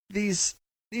these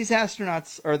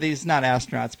astronauts, or these not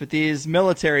astronauts, but these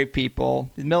military people,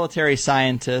 these military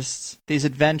scientists, these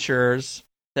adventurers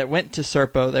that went to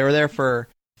Serpo, they were there for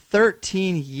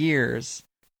 13 years.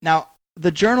 Now,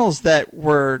 the journals that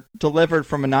were delivered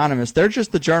from Anonymous, they're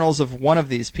just the journals of one of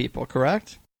these people,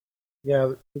 correct?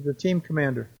 Yeah, the team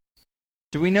commander.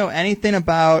 Do we know anything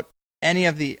about any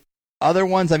of the other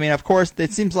ones? I mean, of course,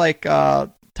 it seems like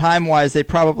time-wise, they'd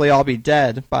probably all be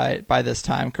dead by this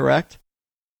time, correct?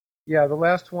 Yeah, the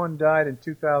last one died in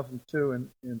 2002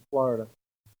 in Florida.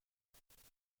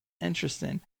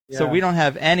 Interesting. Yeah. So we don't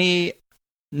have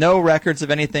no records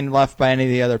of anything left by any of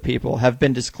the other people have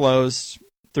been disclosed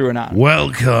through Anonymous.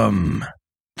 Welcome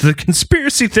to the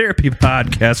Conspiracy Therapy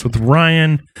Podcast with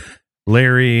Ryan,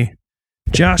 Larry,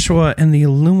 Joshua, and the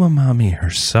Illumamami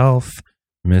herself,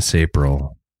 Miss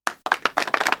April.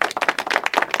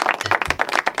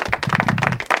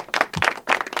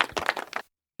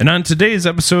 And on today's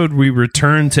episode, we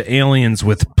return to aliens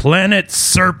with Planet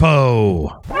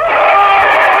Serpo.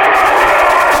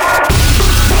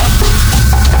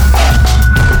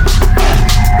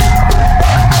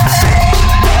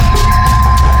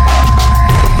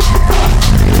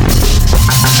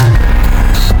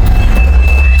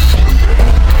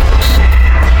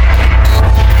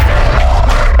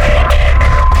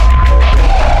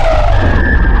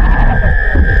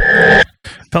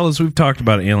 Fellas, we've talked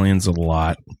about aliens a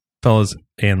lot. Fellas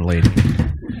and lady.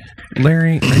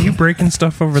 Larry, are you breaking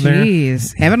stuff over there?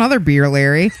 Jeez. Have another beer,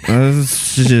 Larry.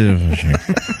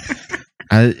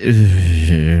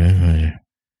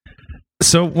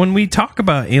 So when we talk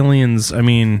about aliens, I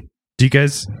mean,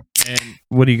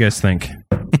 what do you guys think?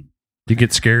 Do you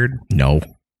get scared? No.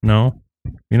 No?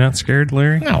 You're not scared,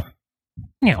 Larry?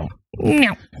 No.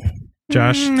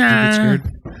 Josh, do you get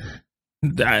scared?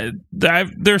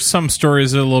 There's some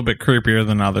stories that are a little bit creepier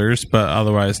than others, but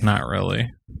otherwise not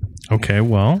really. Okay,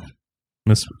 well,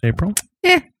 Miss April?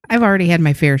 I've already had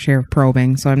my fair share of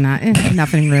probing, so I'm not,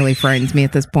 nothing really frightens me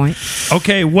at this point.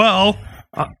 Okay, well,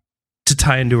 to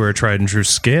tie into our tried and true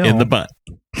scale. In the butt.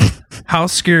 How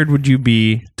scared would you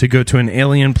be to go to an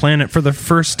alien planet for the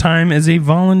first time as a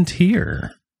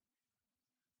volunteer?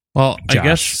 Well, Josh. I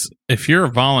guess if you're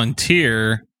a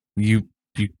volunteer, you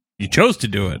chose to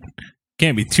do it.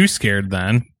 Can't be too scared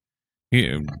then.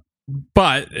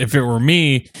 But if it were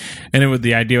me and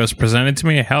the idea was presented to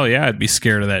me, hell yeah, I'd be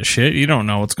scared of that shit. You don't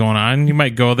know what's going on. You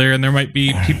might go there and there might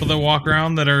be people that walk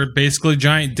around that are basically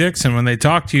giant dicks, and when they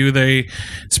talk to you, they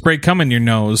spray cum in your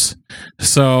nose.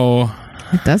 So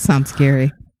It does sound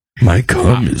scary. My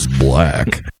cum is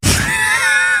black.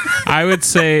 I would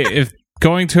say if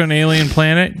going to an alien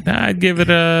planet, I'd give it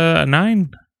a 9.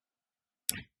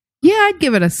 Yeah, I'd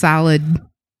give it a solid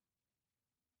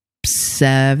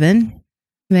 7.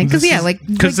 Because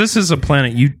this is a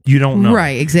planet you don't know.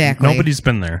 Right, exactly. Nobody's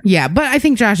been there. Yeah, but I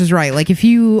think Josh is right. Like, if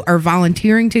you are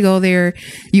volunteering to go there,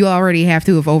 you already have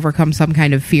to have overcome some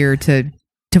kind of fear to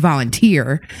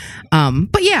volunteer.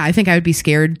 But yeah, I think I would be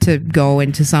scared to go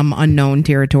into some unknown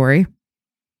territory.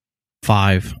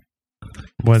 5.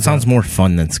 What Sounds more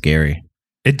fun than scary.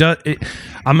 It does.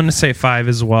 I'm going to say 5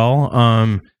 as well.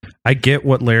 I get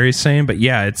what Larry's saying, but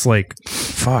yeah, it's like,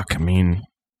 fuck. I mean,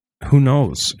 who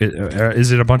knows?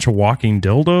 Is it a bunch of walking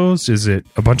dildos? Is it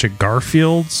a bunch of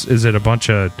Garfields? Is it a bunch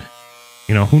of,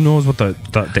 who knows what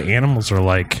the animals are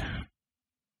like?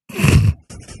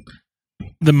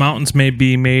 The mountains may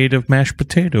be made of mashed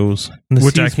potatoes. And the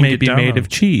Which I seas can may get be down made on. of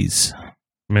cheese.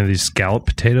 I mean, these scalloped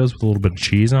potatoes with a little bit of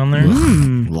cheese on there.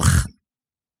 Ugh.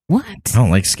 What? I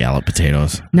don't like scalloped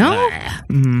potatoes. No?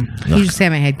 You just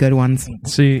haven't had good ones.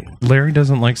 See, Larry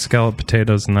doesn't like scalloped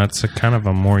potatoes, and that's a kind of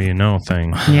a more you know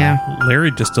thing. Yeah.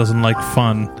 Larry just doesn't like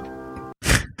fun.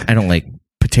 I don't like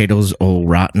potatoes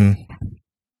rotten.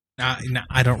 No,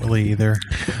 I don't really either.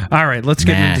 All right, let's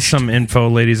get into Mashed. some info,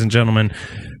 ladies and gentlemen.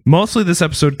 Mostly this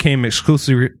episode came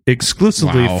exclusively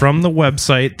Wow. from the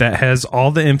website that has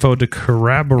all the info to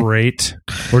corroborate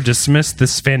or dismiss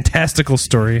this fantastical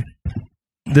story.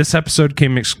 This episode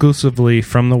came exclusively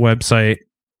from the website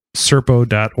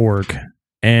serpo.org,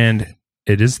 and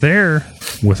it is there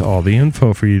with all the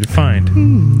info for you to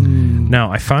find.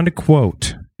 Now, I found a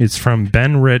quote. It's from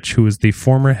Ben Rich, who is the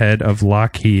former head of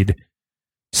Lockheed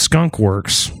Skunk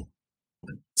Works.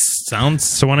 Sounds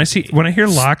So when I hear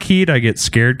Lockheed, I get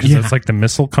scared because it's like the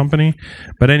missile company.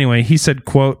 But anyway, he said,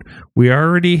 quote, "We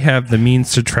already have the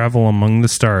means to travel among the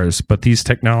stars, but these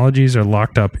technologies are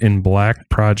locked up in black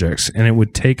projects, and it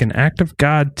would take an act of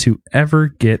God to ever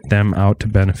get them out to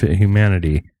benefit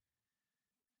humanity.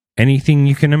 Anything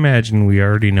you can imagine, we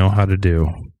already know how to do."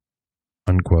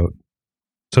 Unquote.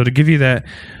 So to give you that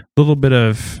little bit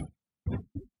of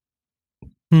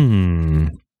A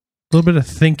little bit of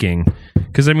thinking.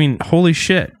 Because, I mean, holy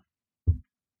shit.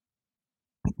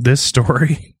 This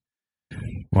story.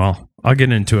 Well, I'll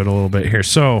get into it a little bit here.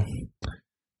 So,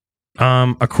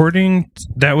 according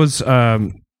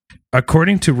to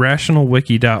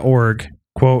rationalwiki.org,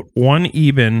 quote, one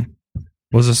Eben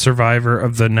was a survivor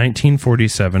of the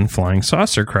 1947 flying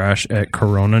saucer crash at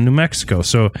Corona, New Mexico.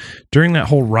 So during that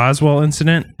whole Roswell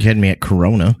incident, You had me at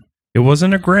Corona. it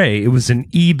wasn't a gray, it was an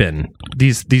Eben.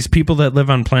 These people that live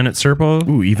on planet Serpo,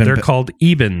 Ooh, even they're be- called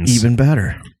Ebens. Even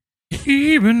better.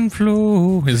 Even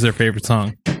flow is their favorite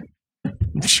song.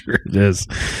 Sure it is.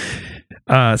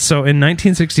 So in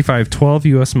 1965, 12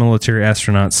 U.S. military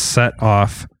astronauts set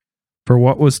off for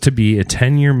what was to be a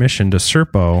 10-year mission to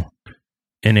Serpo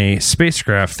in a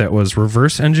spacecraft that was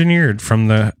reverse engineered from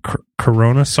the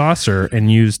Corona saucer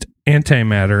and used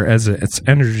antimatter as its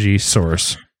energy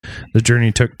source. The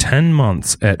journey took 10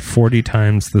 months at 40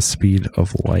 times the speed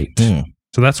of light.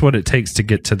 So that's what it takes to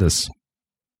get to this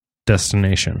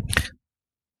destination.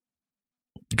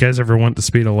 You guys ever went the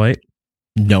speed of light?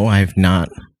 No, I have not.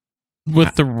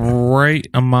 With the right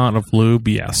amount of lube,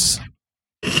 yes.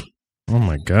 Oh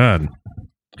my god.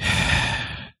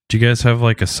 Do you guys have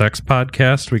like a sex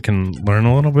podcast we can learn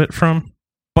a little bit from?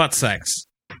 Butt sex.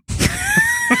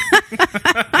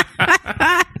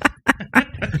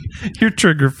 Your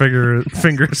trigger finger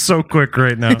is so quick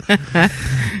right now.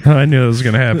 I knew it was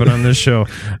going to happen on this show.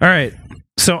 All right.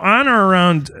 So on or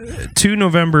around 2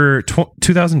 November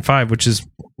 2005, which is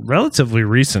relatively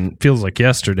recent, feels like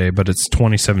yesterday, but it's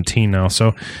 2017 now.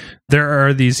 So there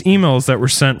are these emails that were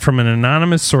sent from an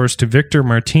anonymous source to Victor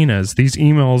Martinez. These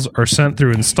emails are sent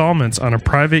through installments on a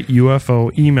private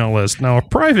UFO email list. Now, a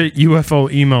private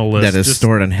UFO email list That is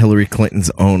stored on Hillary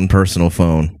Clinton's own personal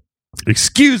phone.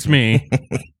 Excuse me.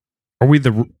 Are we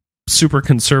the super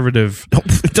conservative?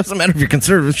 It doesn't matter if you're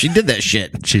conservative. She did that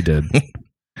shit. She did.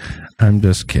 I'm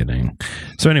just kidding.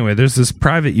 So anyway, there's this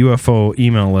private UFO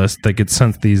email list that gets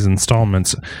sent these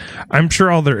installments. I'm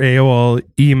sure all their AOL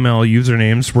email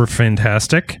usernames were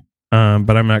fantastic,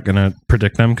 but I'm not going to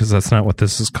predict them because that's not what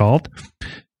this is called.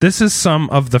 This is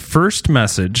some of the first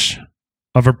message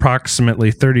of approximately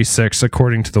 36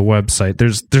 according to the website.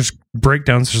 There's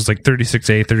breakdowns. There's like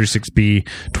 36A, 36B,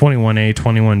 21A,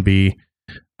 21B.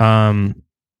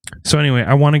 So anyway,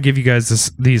 I want to give you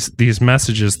guys these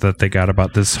messages that they got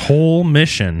about this whole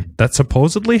mission that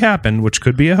supposedly happened, which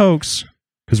could be a hoax,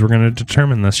 because we're going to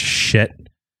determine this shit.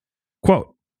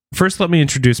 Quote, first let me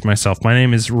introduce myself. My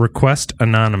name is Request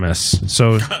Anonymous.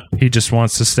 So he just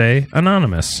wants to stay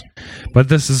anonymous. But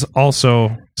this is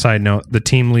also, side note, the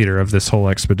team leader of this whole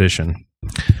expedition.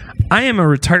 I am a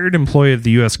retired employee of the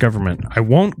U.S. government. I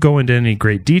won't go into any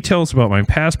great details about my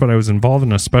past, but I was involved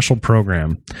in a special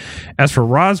program. As for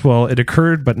Roswell, it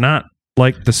occurred, but not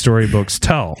like the storybooks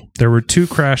tell. There were 2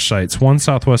 crash sites, one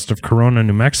southwest of Corona,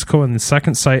 New Mexico, and the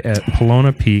second site at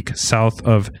Pelona Peak, south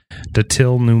of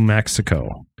Datil, New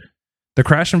Mexico. The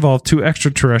crash involved 2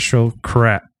 extraterrestrial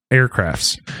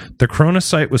aircrafts. The Corona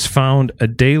site was found a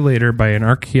day later by an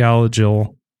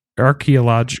archaeological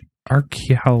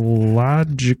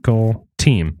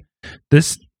team.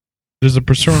 There's a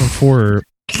Persona 4.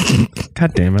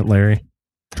 God damn it, Larry.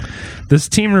 This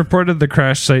team reported the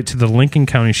crash site to the Lincoln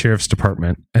County Sheriff's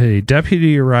Department. A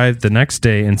deputy arrived the next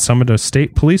day and summoned a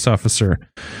state police officer.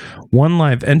 One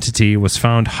live entity was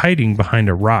found hiding behind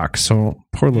a rock. So,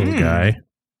 poor little guy.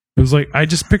 It was like, I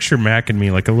just picture Mac and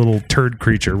me like a little turd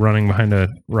creature running behind a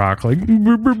rock, like,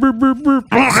 burp, burp, burp, burp, burp.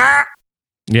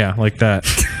 Yeah, like that.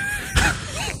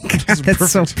 God,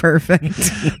 that's so perfect.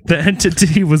 The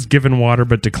entity was given water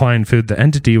but declined food. The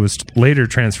entity was later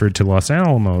transferred to Los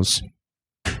Alamos.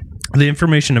 The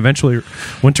information eventually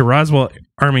went to Roswell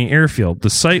Army Airfield. The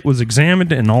site was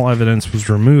examined and all evidence was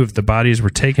removed. The bodies were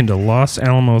taken to Los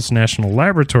Alamos National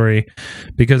Laboratory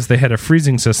because they had a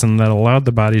freezing system that allowed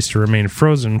the bodies to remain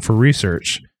frozen for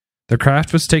research. The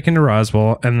craft was taken to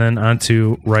Roswell and then on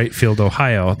to Wright Field,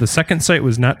 Ohio. The second site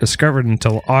was not discovered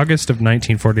until August of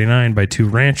 1949 by 2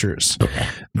 ranchers.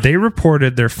 They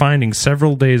reported their findings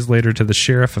several days later to the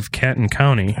sheriff of Canton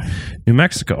County, New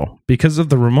Mexico. Because of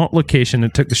the remote location,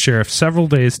 it took the sheriff several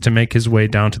days to make his way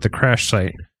down to the crash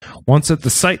site. Once at the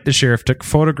site, the sheriff took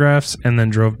photographs and then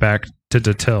drove back to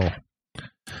Datil.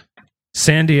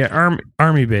 Sandia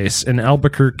Army Base in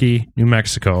Albuquerque, New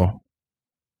Mexico.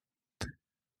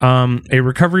 A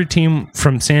recovery team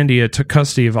from Sandia took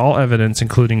custody of all evidence,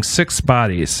 including 6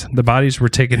 bodies. The bodies were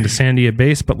taken to Sandia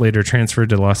Base, but later transferred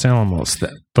to Los Alamos.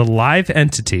 The live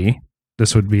entity,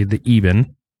 this would be the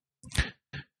Eben,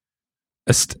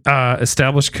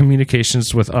 established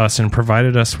communications with us and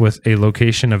provided us with a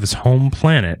location of his home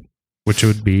planet. which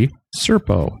would be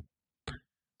Serpo.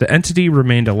 The entity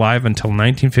remained alive until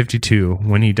 1952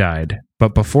 when he died,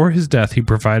 but before his death he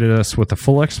provided us with a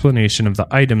full explanation of the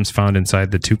items found inside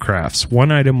the two crafts.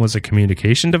 One item was a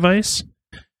communication device.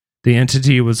 The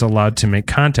entity was allowed to make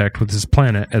contact with his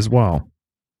planet as well.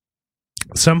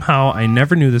 Somehow, I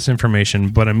never knew this information,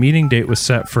 but a meeting date was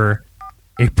set for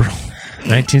April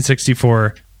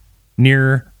 1964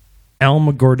 near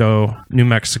Alamogordo, New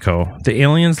Mexico. The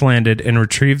aliens landed and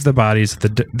retrieved the bodies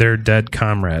of their dead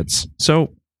comrades.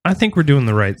 So, I think we're doing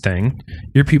the right thing.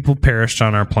 Your people perished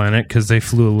on our planet because they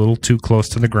flew a little too close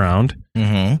to the ground.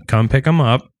 Mm-hmm. Come pick them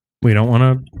up. We don't want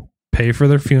to pay for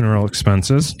their funeral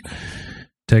expenses.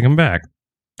 Take them back.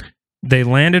 They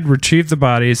landed, retrieved the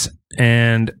bodies,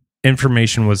 and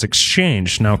information was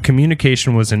exchanged. Now,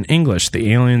 communication was in English.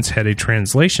 The aliens had a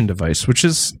translation device, which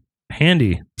is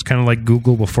handy. It's kind of like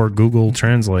Google before Google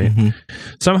Translate. Mm-hmm.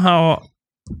 Somehow,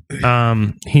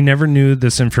 he never knew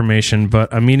this information,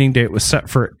 but a meeting date was set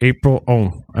for April.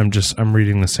 Oh, I'm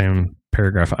reading the same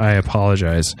paragraph. I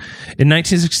apologize. In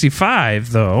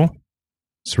 1965, though,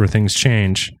 that's where things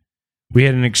change. We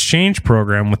had an exchange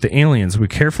program with the aliens. We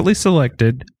carefully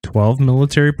selected 12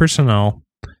 military personnel,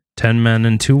 10 men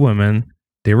and 2 women.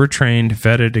 They were trained,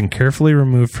 vetted, and carefully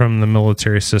removed from the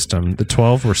military system. The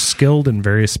 12 were skilled in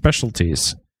various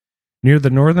specialties. Near the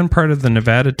northern part of the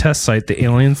Nevada test site, the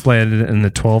aliens landed and the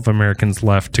 12 Americans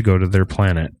left to go to their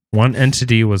planet. One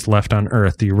entity was left on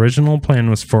Earth. The original plan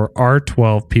was for our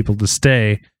 12 people to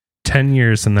stay 10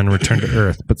 years and then return to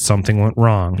Earth, but something went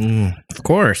wrong. Of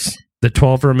course. The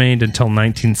 12 remained until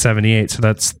 1978, so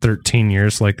that's 13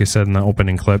 years, like they said in the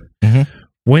opening clip. Mm-hmm.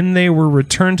 When they were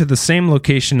returned to the same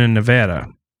location in Nevada,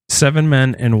 7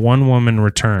 men and 1 woman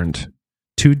returned.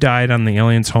 2 died on the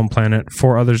aliens' home planet.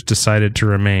 4 others decided to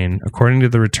remain. According to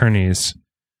the returnees,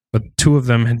 but 2 of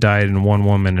them had died and 1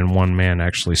 woman and 1 man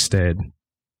actually stayed.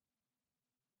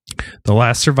 The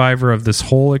last survivor of this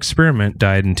whole experiment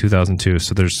died in 2002,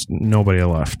 so there's nobody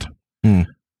left.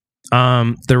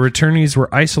 The returnees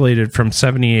were isolated from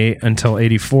 78 until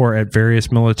 84 at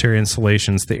various military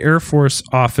installations. The Air Force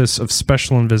Office of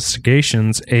Special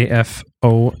Investigations,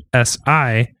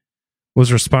 AFOSI,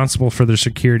 was responsible for their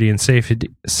security and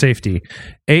safety.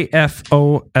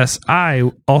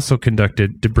 AFOSI also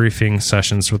conducted debriefing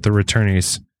sessions with the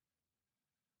returnees.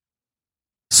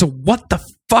 So what the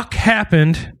fuck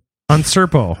happened on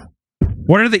Serpo?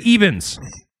 What are the Ebens?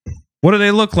 What do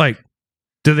they look like?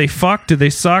 Do they fuck? Do they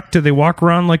suck? Do they walk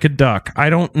around like a duck? I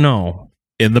don't know.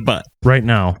 In the butt. Right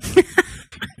now.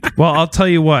 Well, I'll tell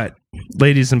you what,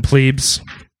 ladies and plebes.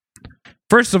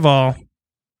 First of all,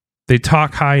 they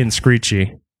talk high and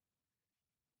screechy.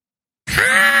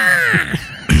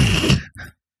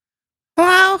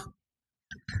 Hello?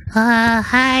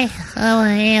 Hi. Oh,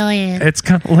 alien. It's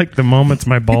kind of like the moments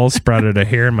my balls sprouted a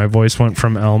hair and my voice went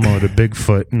from Elmo to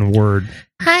Bigfoot in a word.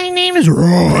 Hi, name is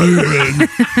Ryan.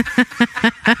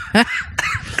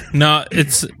 No,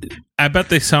 it's. I bet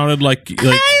they sounded like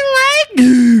I like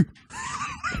you.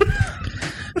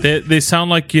 they sound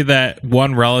like you that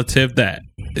one relative that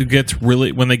gets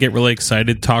really when they get really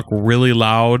excited, talk really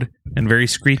loud and very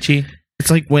screechy.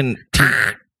 It's like when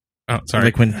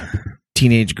like when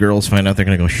teenage girls find out they're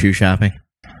going to go shoe shopping.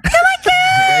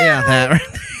 Yeah, that right.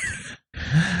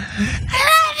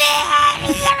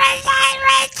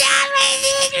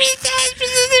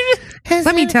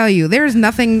 Let me tell you, there's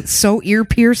nothing so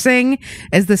ear-piercing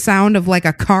as the sound of like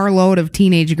a carload of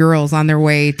teenage girls on their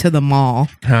way to the mall.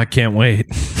 I can't wait.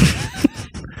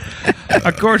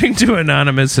 According to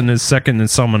Anonymous in his second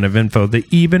installment of info, the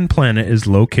Eben planet is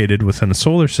located within a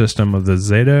solar system of the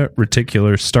Zeta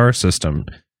Reticular star system.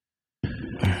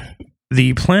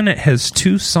 The planet has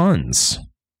 2 suns,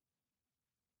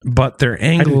 but their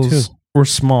angles were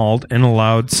smalled and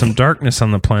allowed some darkness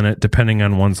on the planet depending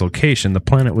on one's location. The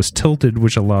planet was tilted,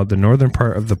 which allowed the northern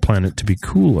part of the planet to be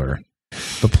cooler.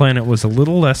 The planet was a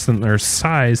little less than Earth's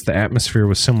size. The atmosphere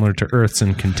was similar to Earth's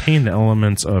and contained the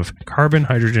elements of carbon,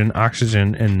 hydrogen,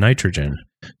 oxygen, and nitrogen.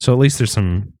 So at least there's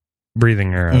some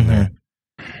breathing air out there.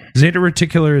 Zeta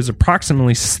Reticular is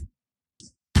approximately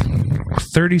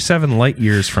 37 light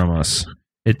years from us.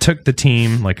 It took the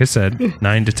team, like I said,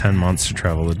 9 to 10 months to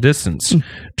travel the distance.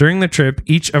 During the trip,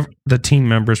 each of the team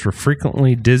members were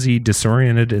frequently dizzy,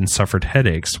 disoriented, and suffered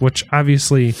headaches, which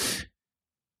obviously,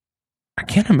 I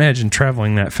can't imagine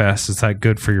traveling that fast is that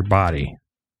good for your body.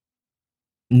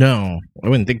 No, I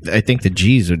wouldn't think. I think the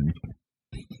G's would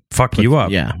fuck you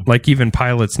up. Yeah, like even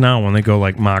pilots now, when they go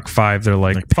like Mach 5, they're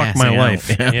like fuck my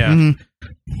life. Yeah.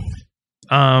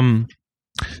 Yeah.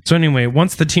 So anyway,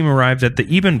 once the team arrived at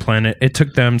the Eben planet, it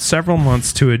took them several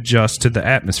months to adjust to the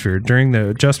atmosphere. During the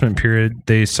adjustment period,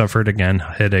 they suffered again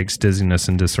headaches, dizziness,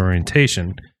 and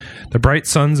disorientation. The bright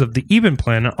suns of the Eben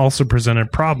planet also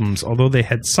presented problems. Although they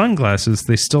had sunglasses,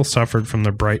 they still suffered from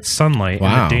the bright sunlight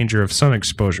and the danger of sun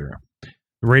exposure.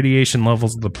 The radiation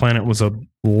levels of the planet was a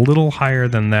little higher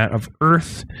than that of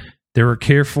Earth. They were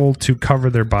careful to cover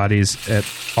their bodies at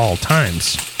all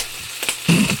times.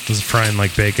 This is frying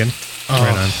like bacon.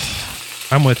 Right on.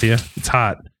 I'm with you. It's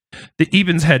hot. The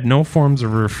Ebens had no forms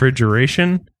of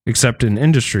refrigeration except in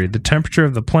industry. The temperature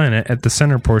of the planet at the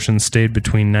center portion stayed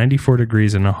between 94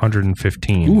 degrees and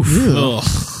 115.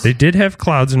 They did have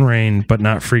clouds and rain, but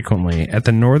not frequently. At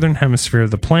the northern hemisphere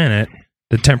of the planet,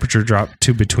 the temperature dropped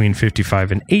to between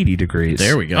 55 and 80 degrees.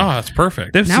 There we go. Oh, that's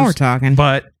perfect. Now we're talking.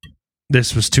 But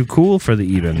this was too cool for the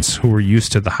Ebens, who were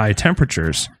used to the high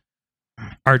temperatures.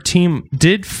 Our team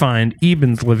did find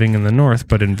Ebens living in the north,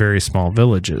 but in very small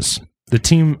villages. The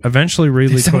team eventually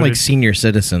They sound relocated. like senior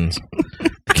citizens.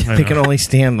 They can only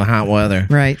stand the hot weather.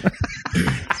 Right.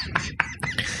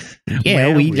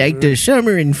 Yeah, we like the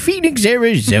summer in Phoenix,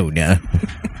 Arizona.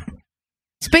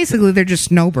 So basically, they're just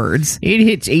snowbirds. It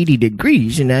hits 80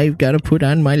 degrees, and I've got to put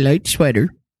on my light sweater.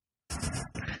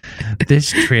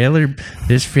 This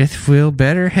fifth wheel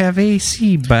better have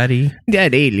AC, buddy.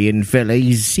 That alien fella,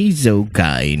 he's so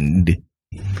kind.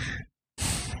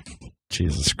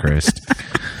 Jesus Christ.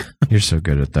 You're so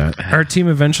good at that. Our team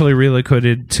eventually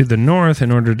relocated to the north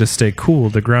in order to stay cool.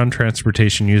 The ground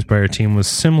transportation used by our team was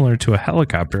similar to a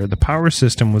helicopter. The power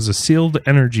system was a sealed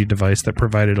energy device that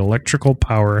provided electrical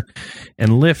power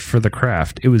and lift for the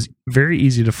craft. It was very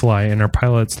easy to fly, and our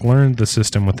pilots learned the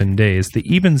system within days. The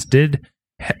Ebens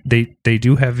they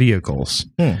do have vehicles,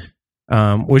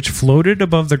 which floated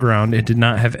above the ground and did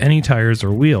not have any tires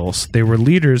or wheels. There were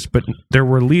leaders,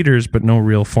 but no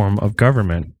real form of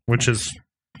government, which is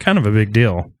kind of a big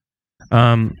deal.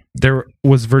 There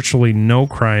was virtually no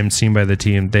crime seen by the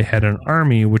team. They had an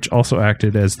army which also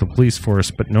acted as the police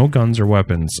force, but no guns or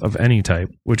weapons of any type,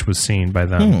 which was seen by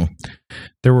them.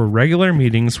 There were regular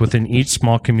meetings within each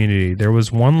small community. There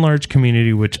was one large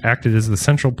community which acted as the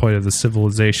central point of the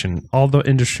civilization. Although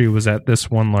industry was at this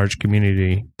one large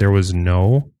community, there was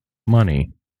no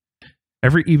money.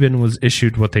 Every Eben was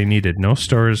issued what they needed. No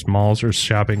stores, malls, or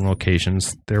shopping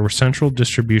locations. There were central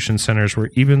distribution centers where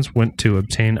Ebens went to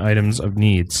obtain items of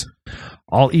needs.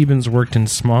 All Ebens worked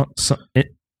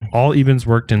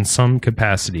in some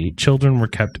capacity. Children were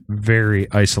kept very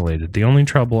isolated. The only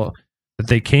trouble that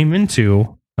they came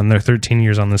into on their 13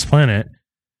 years on this planet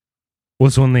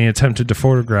was when they attempted to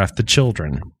photograph the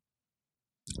children.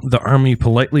 The army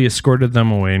politely escorted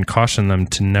them away and cautioned them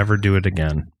to never do it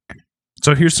again.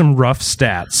 So here's some rough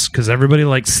stats, because everybody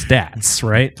likes stats,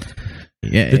 right?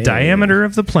 Yeah. The diameter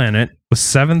of the planet was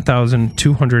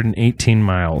 7,218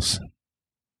 miles.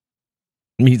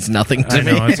 Means nothing to I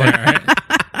know, me. it's like,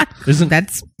 isn't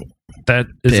That's that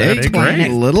is that Big, big, planet.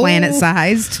 right? Little?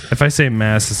 planet-sized. If I say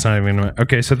mass, it's not even...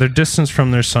 Okay, so their distance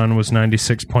from their sun was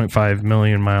 96.5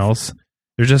 million miles.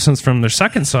 Their distance from their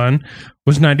second sun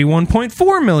was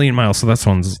 91.4 million miles, so that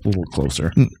one's a little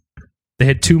closer. They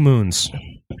had 2 moons.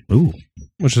 Ooh.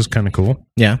 Which is kind of cool.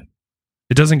 Yeah.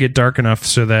 It doesn't get dark enough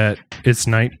so that it's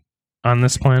night on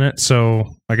this planet, so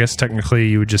I guess technically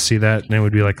you would just see that, and it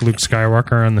would be like Luke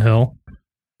Skywalker on the hill.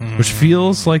 Which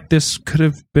feels like this could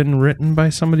have been written by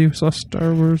somebody who saw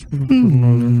Star Wars.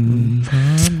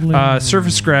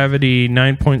 Surface gravity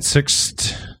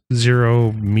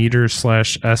 9.60 meters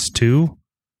 /S2.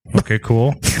 Okay,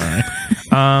 cool.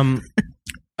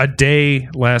 A day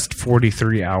lasts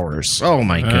 43 hours. Oh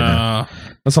my goodness.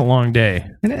 That's a long day.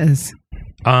 It is.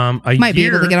 A Might be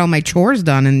year, able to get all my chores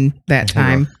done in that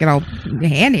time.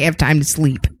 And have time to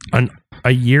sleep.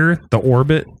 a year, the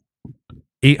orbit,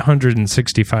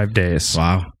 865 days.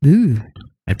 Wow. Ooh.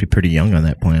 I'd be pretty young on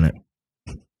that planet.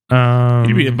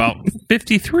 You'd be about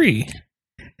 53.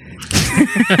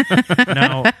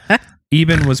 Now,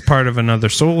 Eben was part of another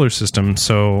solar system,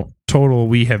 so total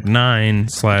we have 9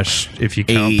 / if you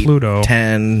count 8, Pluto,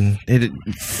 10. It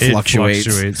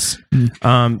fluctuates.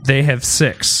 They have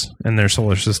 6 in their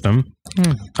solar system.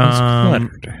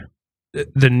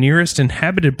 The nearest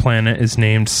inhabited planet is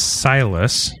named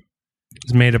Silas.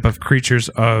 It's made up of creatures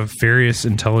of various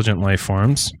intelligent life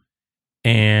forms.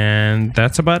 And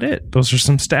that's about it. Those are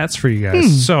some stats for you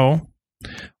guys. So,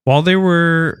 while they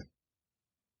were...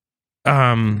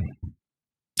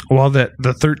 while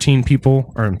the 13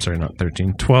 people, or I'm sorry, not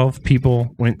 13, 12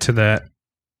 people went to that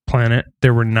planet,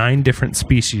 there were 9 different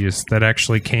species that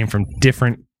actually came from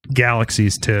different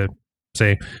galaxies to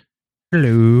say,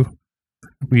 hello,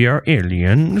 we are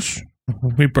aliens.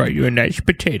 We brought you a nice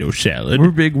potato salad.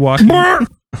 We're big walking.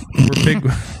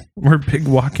 we're big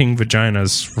walking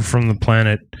vaginas from the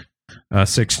planet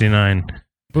 69.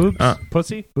 Boobs,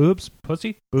 pussy, boobs,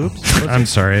 pussy, boobs. Pussy. I'm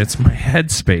sorry, it's my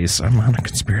headspace. I'm on a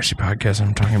conspiracy podcast.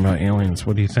 I'm talking about aliens.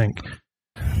 What do you think?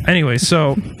 Anyway,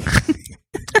 so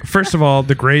first of all,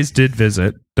 the Greys did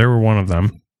visit. There were one of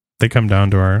them. They come down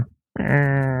to our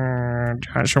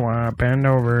Joshua, bend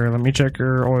over. Let me check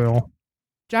your oil.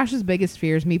 Josh's biggest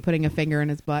fear is me putting a finger in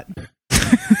his butt.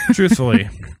 Truthfully.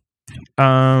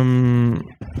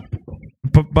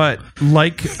 But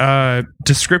like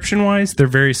description wise, they're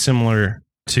very similar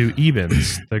to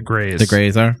Ebens, the Greys. The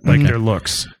Greys are? Like their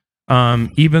looks.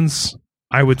 Ebens,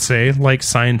 I would say, like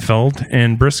Seinfeld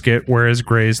and Brisket, whereas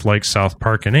Greys like South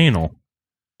Park and Anal.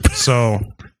 So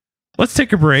let's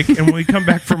take a break, and when we come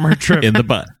back from our trip In the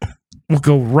butt. we'll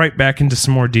go right back into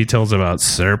some more details about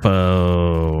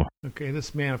Serpo. Okay,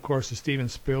 this man, of course, is Steven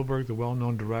Spielberg, the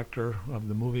well-known director of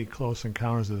the movie Close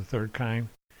Encounters of the Third Kind.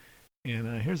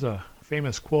 And here's a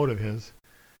famous quote of his.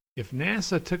 "If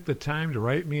NASA took the time to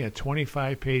write me a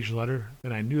 25-page letter,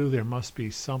 then I knew there must be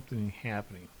something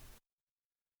happening."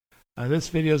 This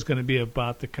video is going to be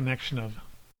about the connection of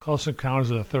Close Encounters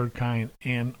of the Third Kind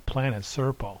and Planet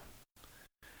Serpo.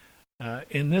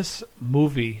 In this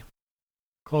movie,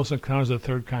 Close Encounters of the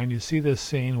Third Kind, you see this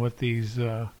scene with these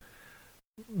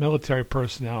military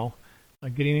personnel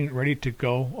getting ready to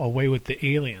go away with the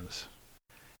aliens.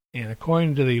 And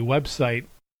according to the website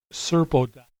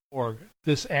serpo.org,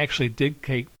 this actually did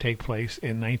take place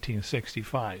in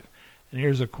 1965. And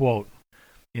here's a quote.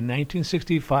 "In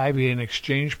 1965, we had an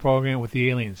exchange program with the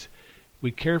aliens.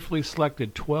 We carefully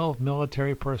selected 12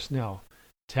 military personnel,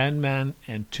 10 men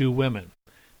and 2 women.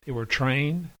 They were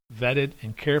trained, vetted,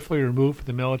 and carefully removed from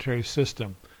the military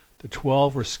system. The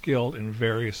 12 were skilled in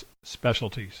various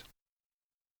specialties."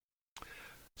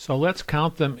 So let's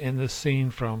count them in this scene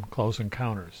from Close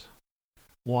Encounters.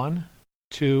 1,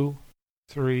 2,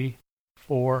 3,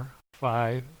 4,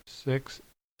 5, 6,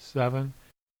 7,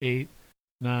 8,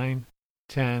 9,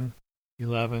 10,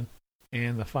 11,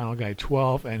 and the final guy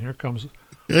 12. And here comes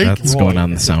That's Roy going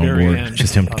on the at very soundboard. end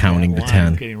Just him of counting that to line,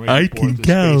 10. getting ready to board the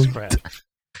spacecraft.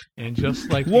 And just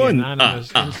like the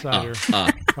anonymous insider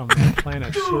from the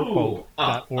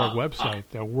planetserpo.org website,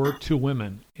 there were 2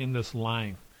 women in this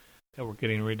line that were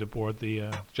getting ready to board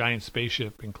the giant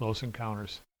spaceship in Close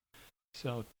Encounters.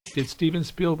 So, did Steven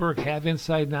Spielberg have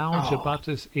inside knowledge about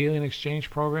this alien exchange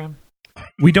program?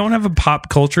 We don't have a pop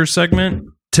culture segment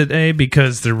today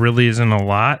because there really isn't a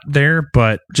lot there,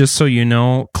 but just so you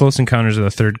know, Close Encounters of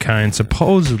the Third Kind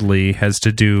supposedly has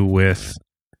to do with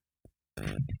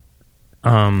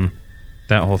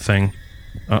that whole thing.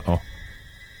 Uh-oh.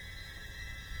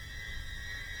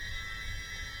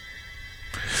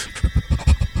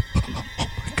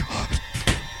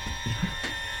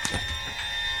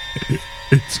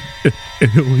 It's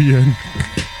alien.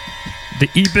 The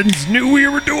Ebens knew we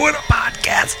were doing a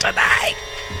podcast tonight.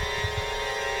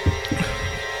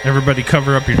 Everybody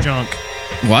cover up your junk.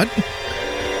 What?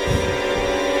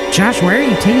 Josh, why are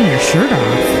you taking your shirt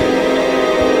off?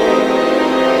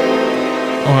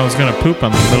 Oh, I was going to poop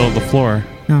on the middle of the floor.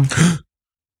 No.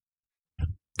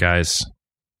 Guys.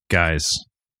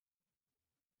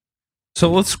 So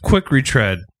let's quick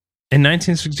retread. In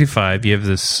 1965, you have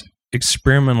this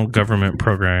experimental government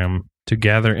program to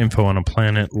gather info on a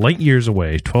planet light years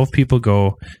away. 12 people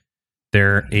go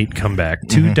there, 8 come back.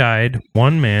 2 died,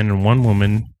 1 man and 1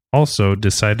 woman also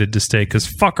decided to stay because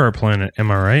fuck our planet.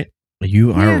 Am I right?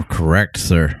 You are correct,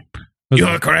 sir. You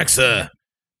are correct, sir.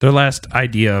 Their last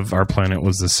idea of our planet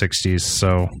was the 60s,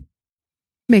 so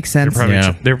Makes sense.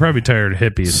 they're probably tired of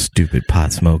hippies. Stupid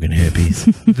pot smoking hippies.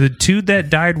 The 2 that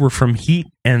died were from heat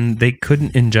and they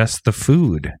couldn't ingest the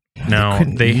food. Now,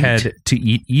 they had to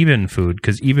eat even food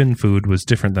because even food was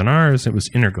different than ours. It was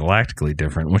intergalactically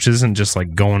different, which isn't just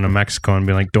like going to Mexico and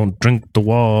being like, don't drink the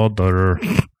water.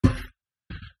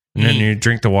 And then you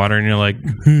drink the water and you're like,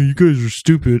 hey, you guys are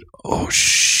stupid. Oh,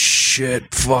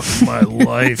 shit. Fuck my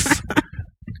life.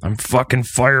 I'm fucking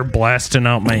fire blasting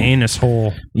out my anus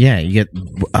hole. Yeah, you get,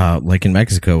 like in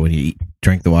Mexico, when you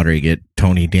drink the water, you get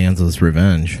Tony Danza's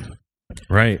revenge.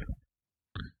 Right.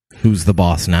 Who's the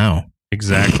boss now?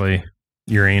 Exactly.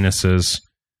 Your anuses.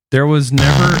 There was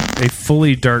never a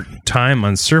fully dark time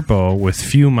on Serpo with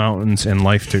few mountains and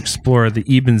life to explore. The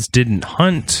Ebens didn't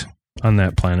hunt on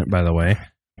that planet, by the way,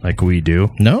 like we do.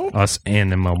 No? Us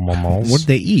animals. What did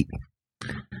they eat?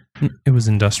 It was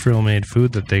industrial made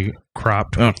food that they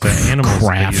cropped with the animals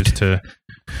they used to.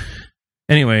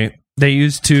 Anyway, They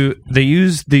used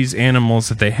these animals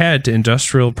that they had to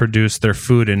industrial produce their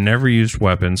food and never used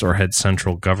weapons or had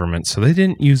central government, so they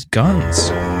didn't use guns.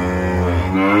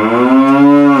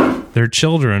 Their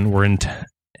children were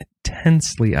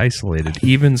intensely isolated.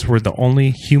 Evens were the only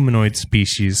humanoid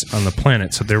species on the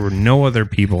planet, so there were no other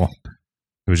people.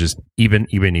 It was just even.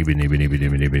 I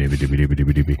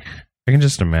can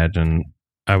just imagine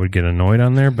I would get annoyed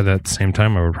on there, but at the same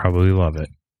time, I would probably love it.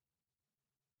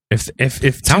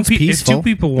 If two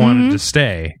people wanted to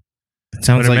stay, it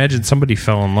sounds like, imagine somebody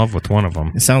fell in love with one of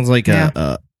them. It sounds like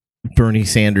a Bernie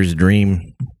Sanders dream.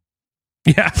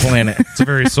 Yeah, planet. It's a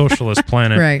very socialist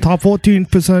planet. Right. Top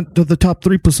 14% to the top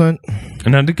 3%.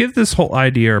 And now to give this whole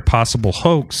idea or possible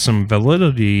hoax some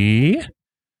validity,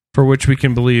 for which we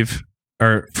can believe,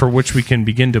 or for which we can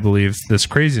begin to believe this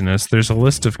craziness, there's a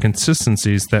list of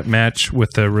consistencies that match with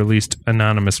the released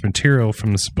anonymous material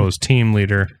from the supposed team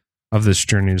leader of this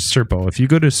journey to Serpo. If you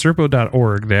go to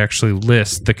serpo.org, they actually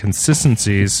list the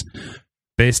consistencies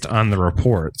based on the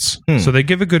reports. So they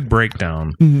give a good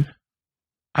breakdown. Mm-hmm.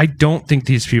 I don't think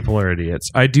these people are idiots.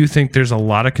 I do think there's a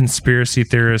lot of conspiracy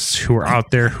theorists who are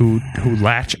out there who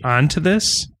latch onto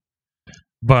this,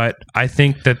 but I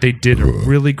think that they did a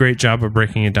really great job of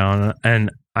breaking it down,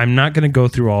 and I'm not going to go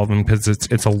through all of them because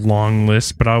it's a long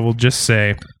list, but I will just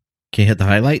say... Can you hit the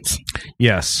highlights?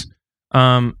 Yes.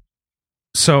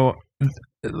 So,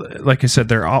 like I said,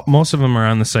 most of them are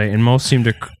on the site, and most seem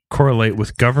to correlate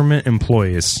with government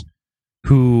employees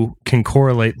who can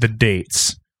correlate the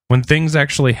dates. When things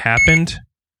actually happened,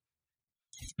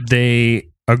 they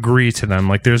agree to them.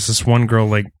 Like, there's this one girl,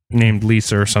 like, named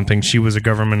Lisa or something. She was a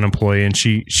government employee, and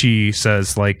she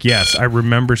says, like, yes, I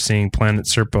remember seeing Planet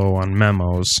Serpo on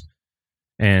memos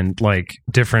and, like,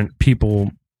 different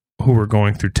people who were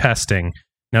going through testing.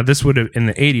 Now, this would have, in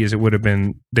the 80s, it would have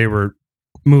been, they were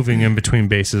moving in between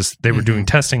bases. They were doing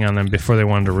testing on them before they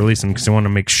wanted to release them because they wanted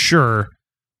to make sure,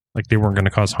 like, they weren't going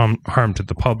to cause harm to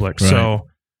the public. Right. So,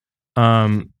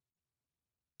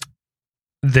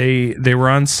 They were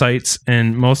on sites,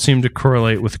 and most seem to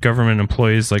correlate with government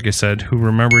employees, like I said, who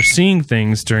remember seeing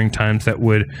things during times that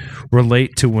would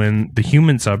relate to when the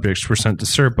human subjects were sent to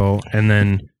Serpo, and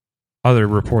then other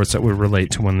reports that would relate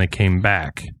to when they came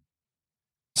back.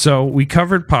 So we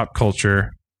covered pop culture.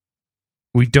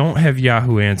 We don't have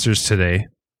Yahoo Answers today.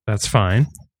 That's fine.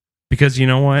 Because you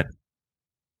know what?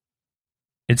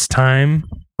 It's time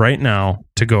right now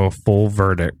to go full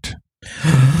verdict.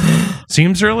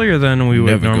 Seems earlier than we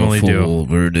would normally do.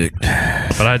 Verdict.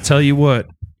 But I tell you what,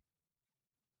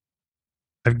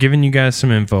 I've given you guys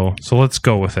some info, so let's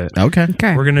go with it. Okay.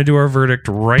 We're gonna do our verdict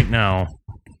right now.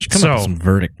 Come up with some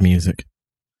verdict music.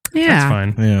 Yeah, that's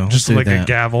fine. Yeah, just like a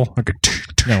gavel. Like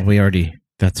no, we already.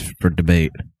 That's for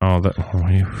debate. Oh,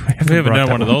 we haven't done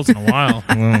one of those in a while.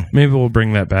 Well, maybe we'll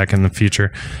bring that back in the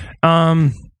future.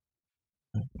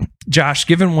 Josh,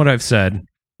 given what I've said,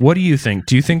 what do you think?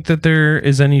 Do you think that there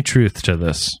is any truth to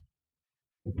this?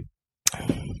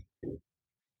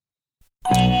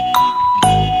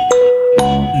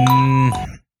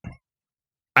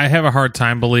 I have a hard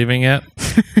time believing it.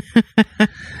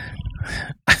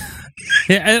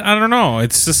 Yeah, I don't know.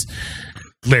 It's just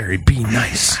Larry, be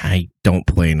nice. I don't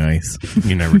play nice.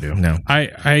 You never do. No.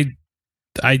 I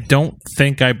don't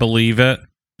think I believe it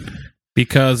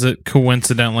because it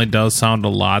coincidentally does sound a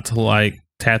lot like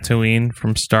Tatooine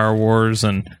from Star Wars,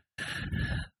 and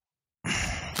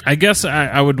I guess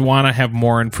I would want to have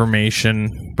more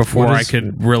information before I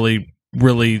could really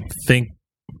think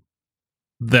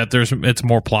that it's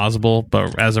more plausible,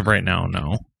 but as of right now,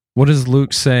 no. What does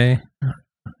Luke say?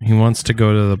 He wants to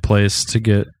go to the place to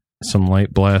get some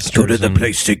light blasters. Go to the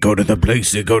place, go to the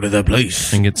place, go to the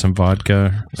place. And get some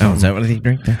vodka. Oh, is that what he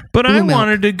drink there? But I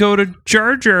wanted to go to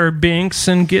Jar Jar Binks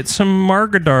and get some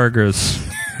Margadargas.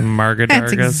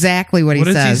 That's exactly what he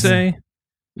says. What does he say?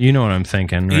 You know what I'm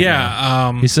thinking. Right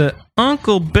now. He said,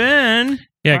 Uncle Ben,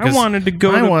 I wanted to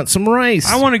go. I want some rice.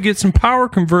 I want to get some power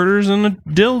converters and a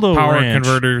dildo power ranch.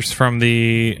 Converters from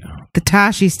the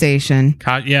Tashi station.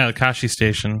 The Kashi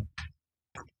station.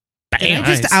 Bam.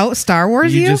 Nice. Just out Star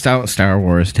Wars you? Just out Star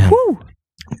Wars. Woo.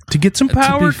 To get some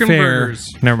power converters.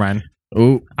 Never mind.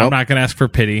 I'm not going to ask for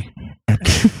pity.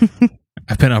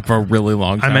 I've been up for a really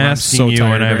long time. I'm asking you,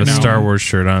 and I have a Star Wars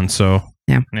shirt on, so...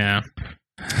 Yeah.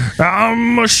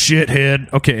 I'm a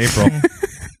shithead. Okay, April.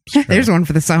 There's one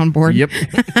for the soundboard. Yep.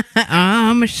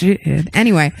 I'm a shithead.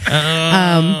 Anyway.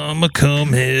 I'm a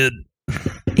cumhead.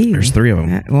 There's 3 of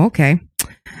them. Okay.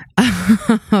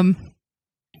 I'm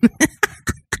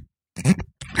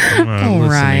not listening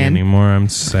Ryan. anymore. I'm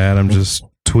sad. I'm just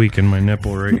tweaking my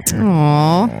nipple right here.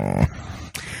 Aww.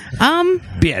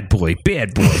 Bad boy.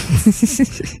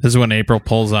 This is when April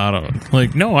pulls out of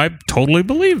like, no, I totally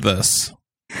believe this.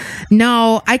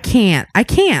 No, I can't.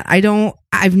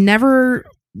 I've never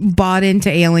bought into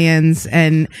aliens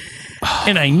and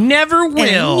I never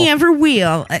will.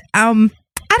 I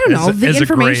don't know. The as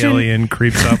information a gray alien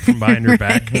creeps up from behind her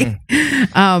back.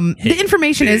 The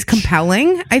information is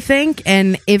compelling, I think,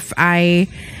 and if I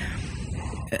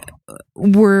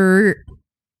were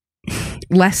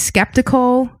less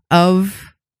skeptical of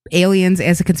aliens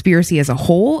as a conspiracy as a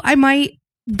whole,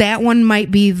 that one might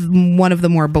be one of the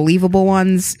more believable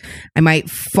ones I might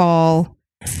fall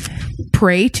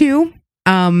prey to.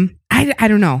 I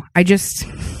don't know. I just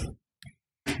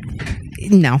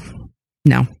no.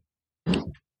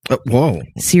 Whoa.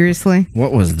 Seriously?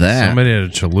 What was that? Somebody had a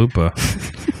chalupa.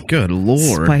 Good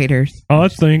Lord. Spiders. I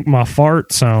think my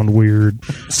farts sound weird.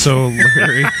 So,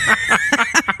 Larry,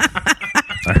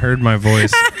 I heard my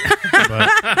voice. But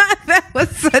That was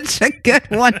such a good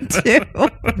one, too.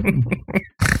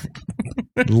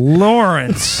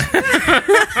 Lawrence.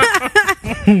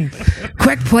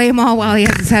 Quick, play them all while he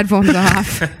has his headphones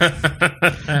off.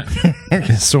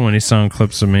 There's so many sound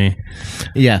clips of me.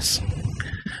 Yes.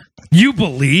 You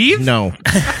believe? No.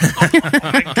 Oh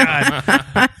my God.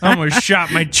 I almost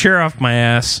shot my chair off my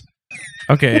ass.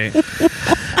 Okay.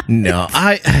 No.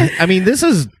 I mean, this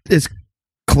is as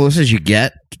close as you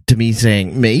get to me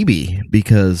saying maybe,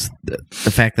 because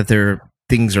the fact that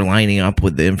things are lining up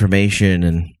with the information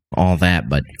and all that,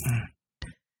 but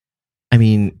I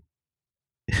mean,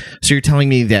 so you're telling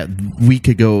me that we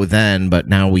could go then, but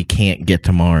now we can't get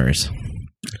to Mars.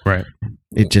 Right.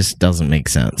 It just doesn't make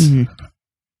sense. Mhm.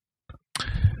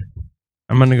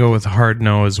 I'm going to go with hard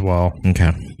no as well.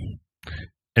 Okay.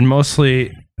 And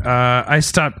mostly, I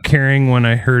stopped caring when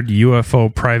I heard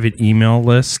UFO private email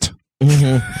list.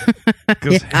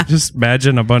 Because just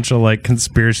imagine a bunch of like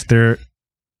conspiracy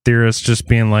theorists just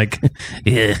being like,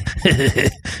 yeah,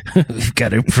 we've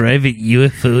got a private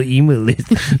UFO email list.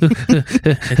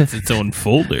 It's its own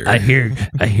folder. I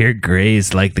hear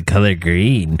gray's like the color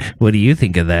green. What do you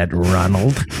think of that,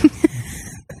 Ronald?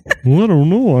 Well, I don't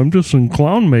know. I'm just in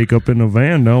clown makeup in a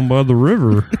van down by the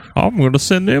river. I'm going to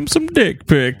send him some dick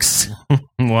pics.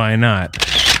 Why not?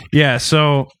 Yeah,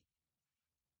 so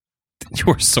You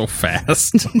were so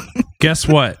fast. guess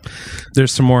what?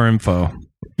 There's some more info.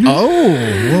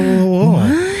 Whoa.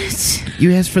 What?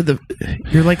 You asked for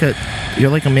you're like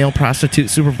a male prostitute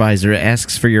supervisor. It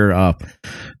asks for your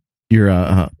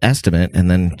estimate and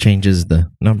then changes the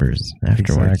numbers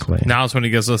afterwards. Exactly. Now is when he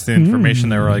gives us the information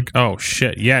that we're like, oh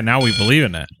shit, yeah, now we believe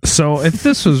in it. So if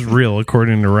this was real,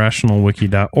 according to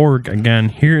rationalwiki.org, again,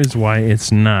 here is why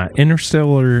it's not.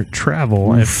 Interstellar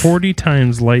travel at 40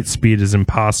 times light speed is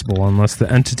impossible unless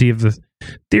the entity of the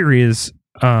theory is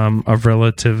of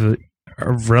relativity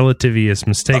is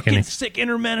mistaken. Fucking sick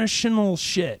interdimensional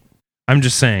shit. I'm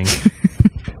just saying,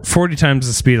 40 times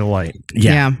the speed of light.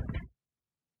 Yeah.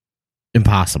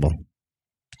 Impossible.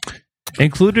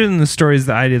 Included in the story is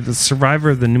the idea that the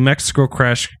survivor of the New Mexico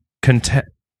crash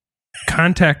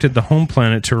contacted the home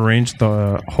planet to arrange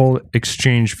the whole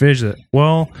exchange visit.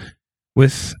 Well,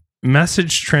 with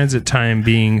message transit time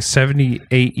being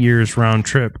 78 years round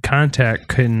trip, contact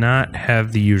could not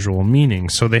have the usual meaning.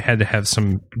 So they had to have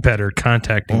some better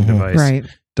contacting device. Right.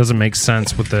 Doesn't make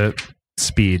sense with the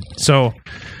speed. So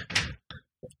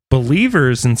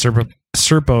believers in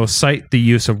Serpo cite the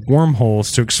use of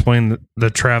wormholes to explain the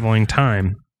traveling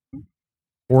time.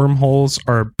 Wormholes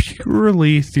are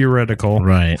purely theoretical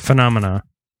phenomena.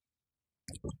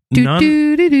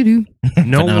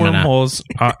 No wormholes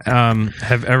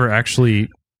have ever actually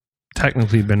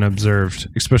technically been observed,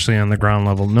 especially on the ground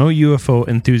level. No UFO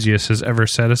enthusiast has ever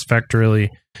satisfactorily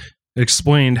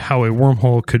explained how a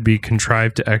wormhole could be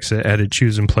contrived to exit at a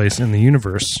chosen place in the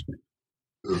universe.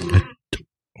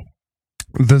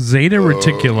 The Zeta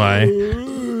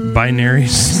Reticuli binary...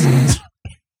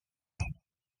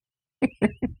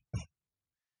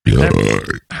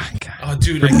 Oh,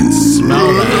 dude, I can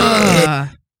smell that.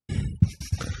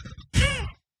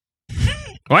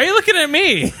 Why are you looking at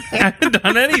me? I haven't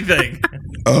done anything.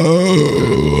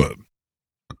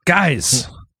 Guys,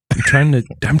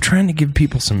 I'm trying to give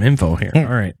people some info here. All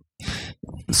right.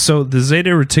 So the Zeta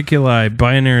Reticuli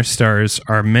binary stars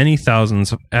are many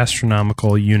thousands of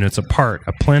astronomical units apart.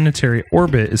 A planetary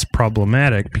orbit is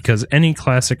problematic because any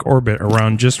classic orbit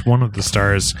around just one of the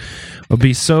stars will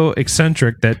be so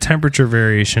eccentric that temperature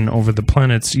variation over the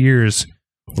planet's years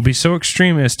will be so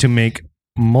extreme as to make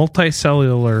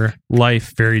multicellular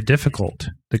life very difficult.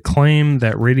 The claim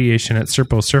that radiation at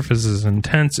Serpo surface is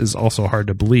intense is also hard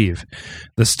to believe.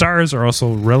 The stars are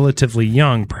also relatively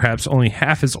young, perhaps only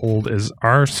half as old as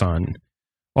our sun.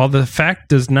 While the fact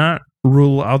does not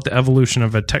rule out the evolution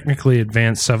of a technically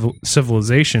advanced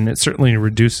civilization, it certainly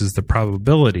reduces the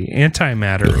probability.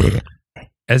 Antimatter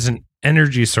as an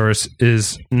energy source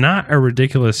is not a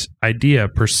ridiculous idea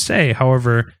per se.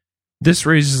 However, this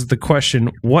raises the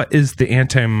question, what is the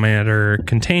antimatter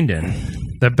contained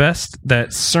in? The best that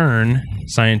CERN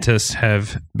scientists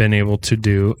have been able to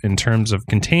do in terms of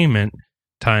containment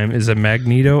time is a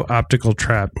magneto-optical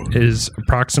trap is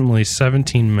approximately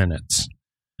 17 minutes.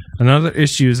 Another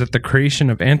issue is that the creation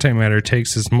of antimatter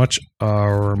takes as much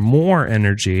or more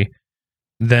energy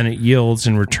than it yields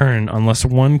in return unless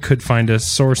one could find a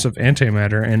source of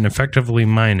antimatter and effectively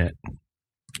mine it.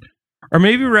 Or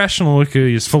maybe Rational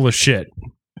Wiki is full of shit.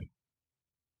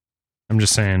 I'm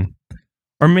just saying.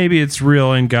 Or maybe it's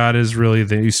real and God is really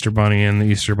the Easter Bunny and the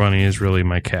Easter Bunny is really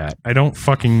my cat. I don't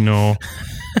fucking know.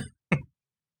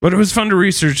 But it was fun to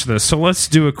research this, so let's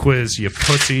do a quiz, you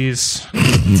pussies.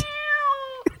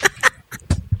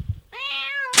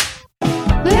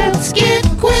 Let's get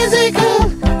quizzical,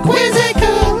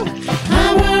 quizzical.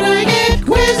 I wanna get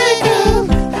quizzical.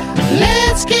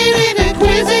 Let's get into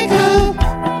quizzical.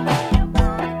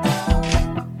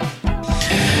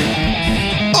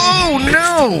 Oh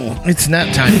no! It's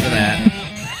not time for that.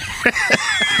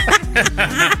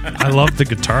 I love the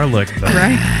guitar lick, though.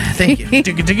 Right? Thank you.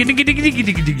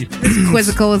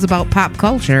 Quizzical is about pop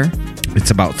culture. It's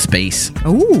about space.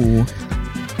 Ooh.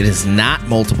 It is not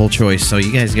multiple choice, so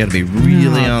you guys got to be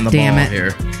really on the damn ball it.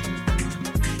 here.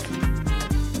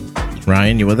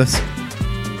 Ryan, you with us?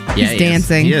 Yeah, He's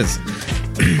dancing. He is.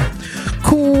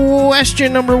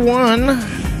 Question number 1.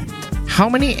 How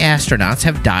many astronauts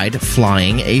have died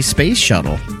flying a space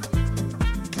shuttle?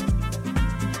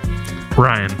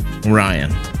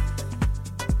 Ryan,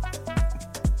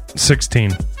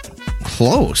 16.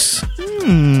 Close.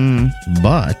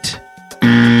 But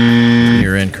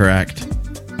you're incorrect.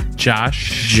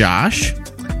 Josh?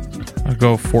 I'll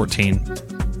go 14.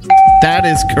 That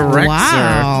is correct,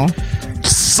 Wow.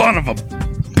 Son of a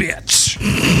bitch.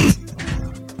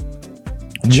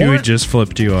 Chewie just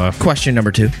flipped you off. sir. Question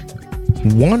number 2.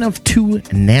 One of 2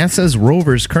 NASA's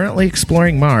rovers currently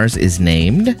exploring Mars is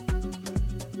named...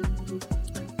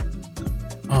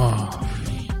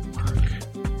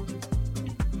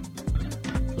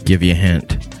 Give you a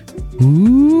hint.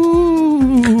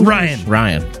 Ooh.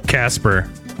 Ryan. Casper.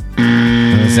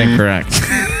 That's incorrect.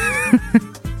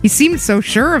 He seemed so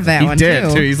sure of that He one, did,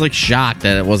 too. too. He's like shocked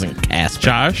that it wasn't Casper.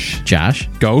 Josh?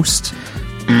 Ghost.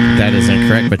 That is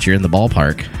incorrect, but you're in the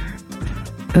ballpark.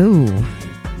 Ooh.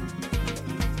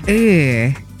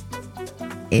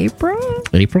 April?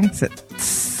 April?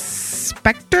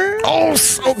 Spectre? Oh,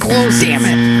 so close. Damn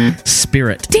it.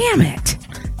 Spirit. Damn it.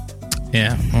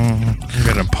 Yeah. I'm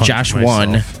gonna punch Josh myself.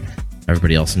 won.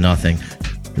 Everybody else, nothing.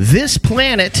 This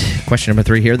planet, question number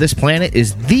 3 here. This planet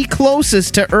is the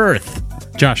closest to Earth.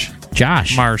 Josh.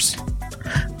 Mars.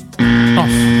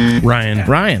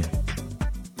 Ryan.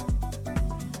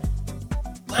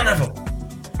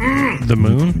 The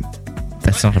moon.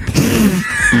 That's not a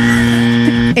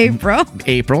planet.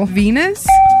 April? Venus?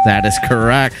 That is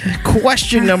correct.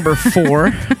 Question number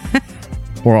 4.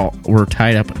 We're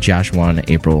tied up. Josh 1,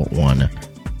 April 1,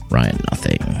 Ryan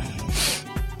nothing.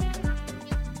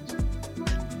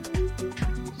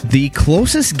 The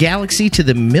closest galaxy to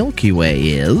the Milky Way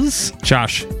is...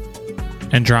 Josh.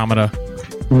 Andromeda.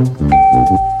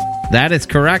 That is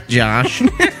correct, Josh.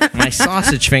 My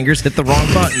sausage fingers hit the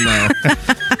wrong button, though.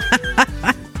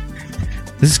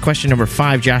 This is question number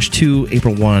 5. Josh 2,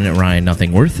 April 1, Ryan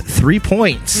nothing. Worth 3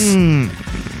 points.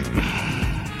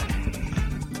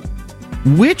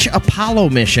 Which Apollo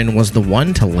mission was the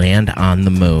one to land on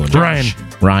the moon?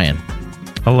 Ryan.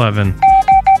 11.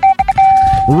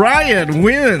 Ryan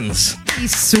wins. He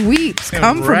sweeps.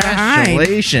 Come from behind.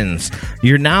 Congratulations.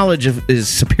 Your knowledge is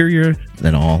superior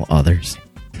than all others.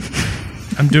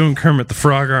 I'm doing Kermit the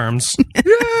Frog arms. Did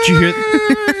you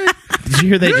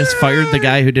hear they just fired the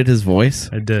guy who did his voice?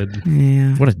 I did.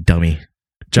 Yeah. What a dummy.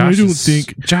 Josh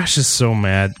is so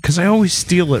mad because I always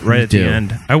steal it right You at do. the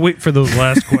end. I wait for those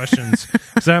last questions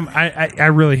because I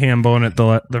really ham-bone it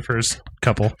the first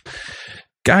couple.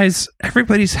 Guys,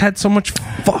 everybody's had so much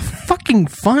fucking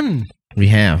fun. We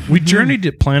have. We journeyed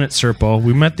to Planet Serpo.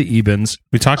 We met the Ebens.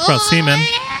 We talked about semen.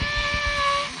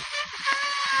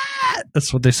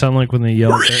 That's what they sound like when they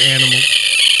yell at their animals.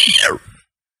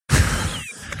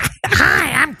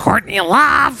 Hi, I'm Courtney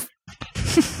Love.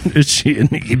 Is she an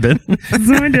Eben? That's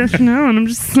my dish now, and I'm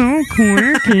just so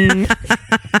quirky.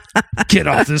 Get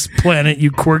off this planet,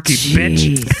 you quirky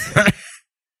bitch.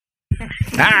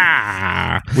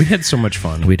 We had so much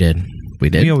fun. We did.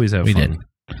 We always have We fun.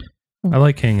 I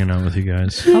like hanging out with you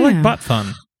guys. I like butt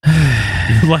fun.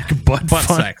 You like butt Butt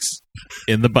fun? sex.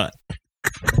 In the butt.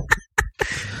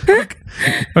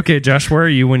 Okay, Josh, where are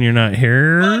you when you're not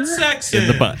here? Butt sex. In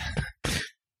the butt.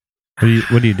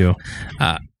 What do you do?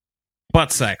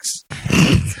 Butt sex.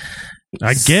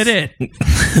 I get it.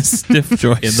 Stiff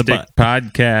Joystick in the butt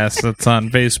podcast. That's on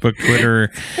Facebook,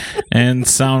 Twitter, and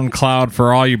SoundCloud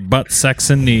for all your butt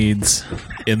sexing needs.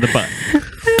 In the butt.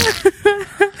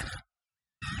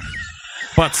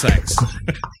 Butt sex.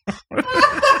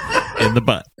 In the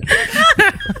butt.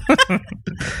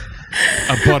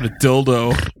 I bought a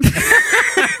dildo.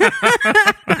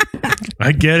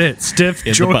 I get it. Stiff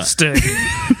In the butt. joystick.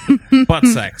 Butt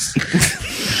sex.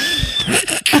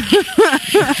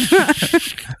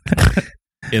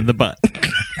 In the butt.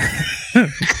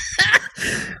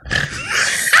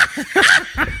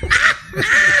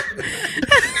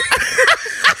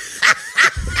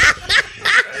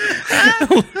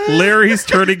 Larry's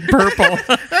turning purple.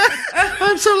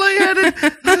 I'm so lightheaded.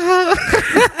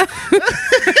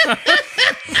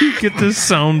 Get this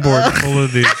soundboard full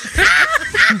of these.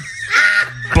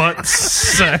 Butt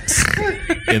sex.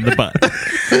 In the butt.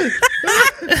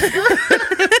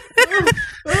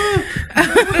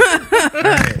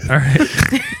 All right.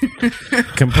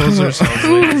 Compose ourselves,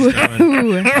 ladies and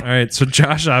gentlemen. All right. So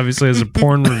Josh obviously has a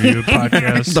porn review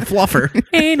podcast. The fluffer.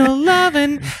 Ain't no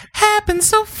loving happens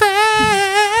so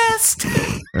fast.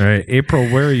 All right. April,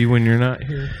 where are you when you're not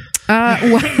here?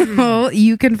 Well,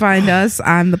 you can find us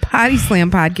on the Potty Slam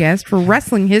podcast for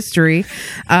wrestling history.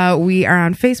 We are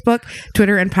on Facebook,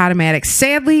 Twitter, and Podomatic.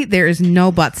 Sadly, there is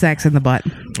no butt sex in the butt.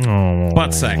 Oh.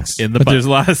 Butt sex. In the butt. There's a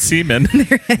lot of semen.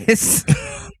 There is.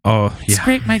 Oh, yeah.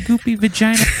 Scrape my goopy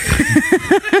vagina.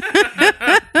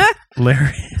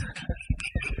 Larry.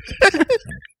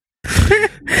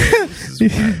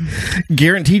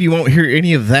 Guaranteed you won't hear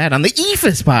any of that on the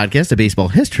EFIS podcast, a baseball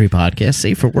history podcast.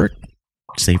 Safe for work,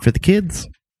 safe for the kids.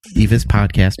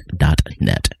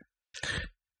 EFISpodcast.net.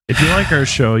 If you like our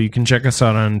show, you can check us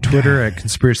out on Twitter at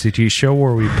Conspiracy Tea Show,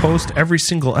 where we post every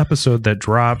single episode that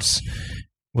drops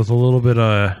with a little bit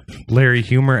of Larry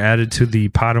humor added to the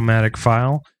Podomatic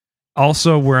file.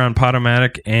 Also, we're on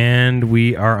Podomatic and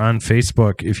we are on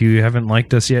Facebook. If you haven't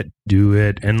liked us yet, do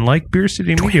it. And like Beer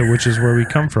City Media, which is where we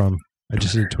come from. I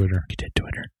just did Twitter. You did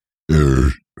Twitter.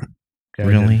 Okay,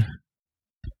 Really?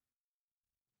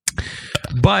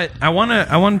 But I want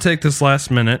to take this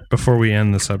last minute before we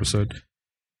end this episode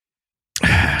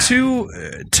to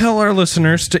tell our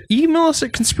listeners to email us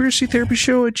at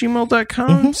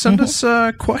conspiracytherapyshow@gmail.com. Send us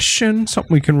a question,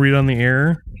 something we can read on the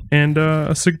air, and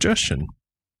a suggestion.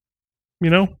 You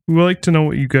know, we like to know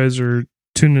what you guys are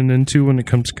tuning into when it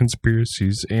comes to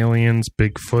conspiracies. Aliens,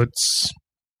 Bigfoots,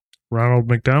 Ronald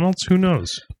McDonald's, who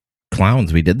knows?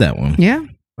 Clowns, we did that one. Yeah.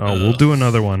 Oh, we'll do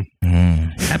another one. How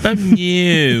about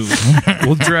you?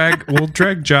 We'll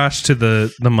drag Josh to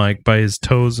the mic by his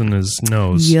toes and his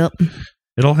nose. Yep.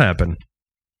 It'll happen.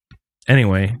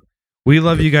 Anyway, we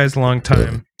love you guys a long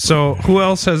time. So, who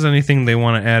else has anything they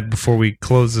want to add before we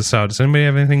close this out? Does anybody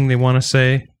have anything they want to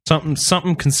say?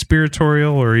 Something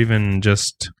conspiratorial, or even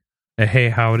just a hey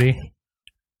howdy?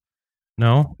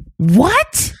 No?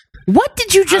 What? What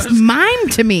did you just mime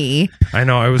to me? I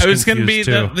know. I was going to be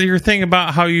too. your thing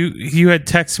about how you had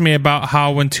texted me about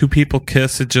how when two people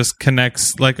kiss, it just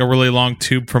connects like a really long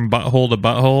tube from butthole to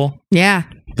butthole. Yeah.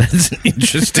 That's an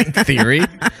interesting theory.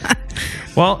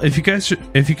 Well, if you guys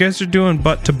are doing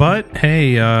butt to butt,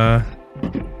 hey,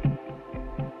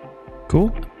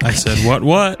 cool. I said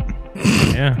what?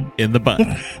 Yeah. In the butt.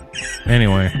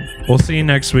 Anyway, we'll see you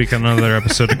next week on another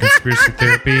episode of Conspiracy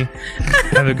Therapy.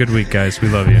 Have a good week, guys. We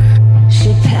love you.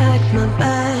 She packed my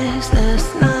bags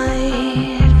last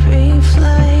night,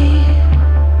 pre-flight.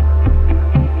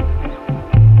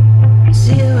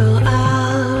 0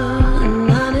 hour,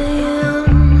 9 a.m.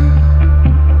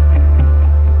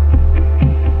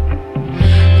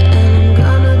 And I'm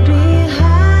gonna be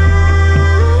high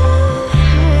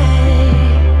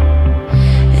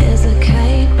as a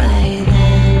kite by then.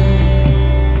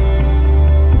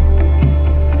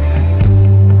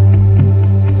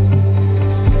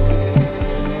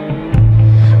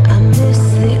 I'm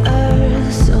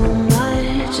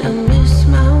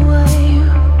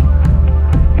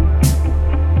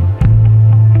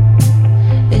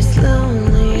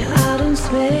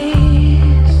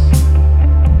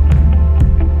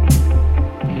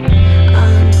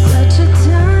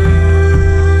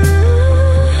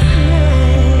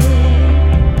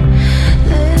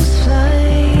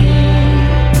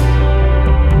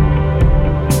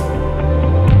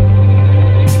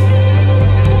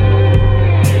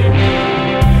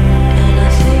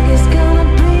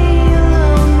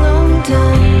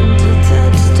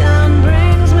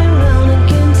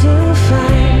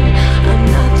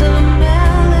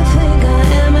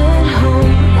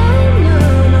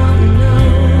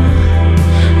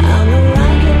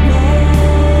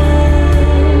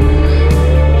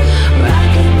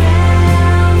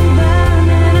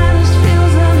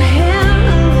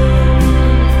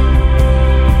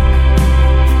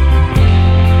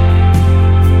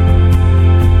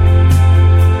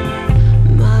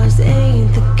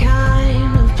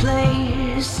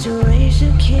raise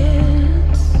your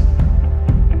kids.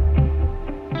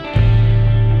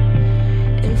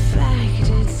 In fact,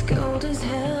 it's cold as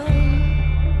hell.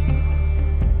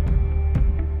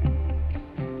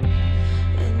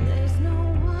 And there's no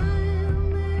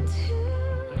one there to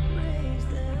raise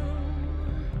them.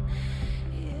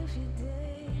 If you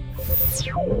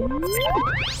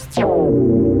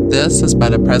dare. This has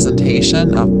been a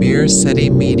presentation of Mirror City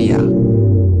Media.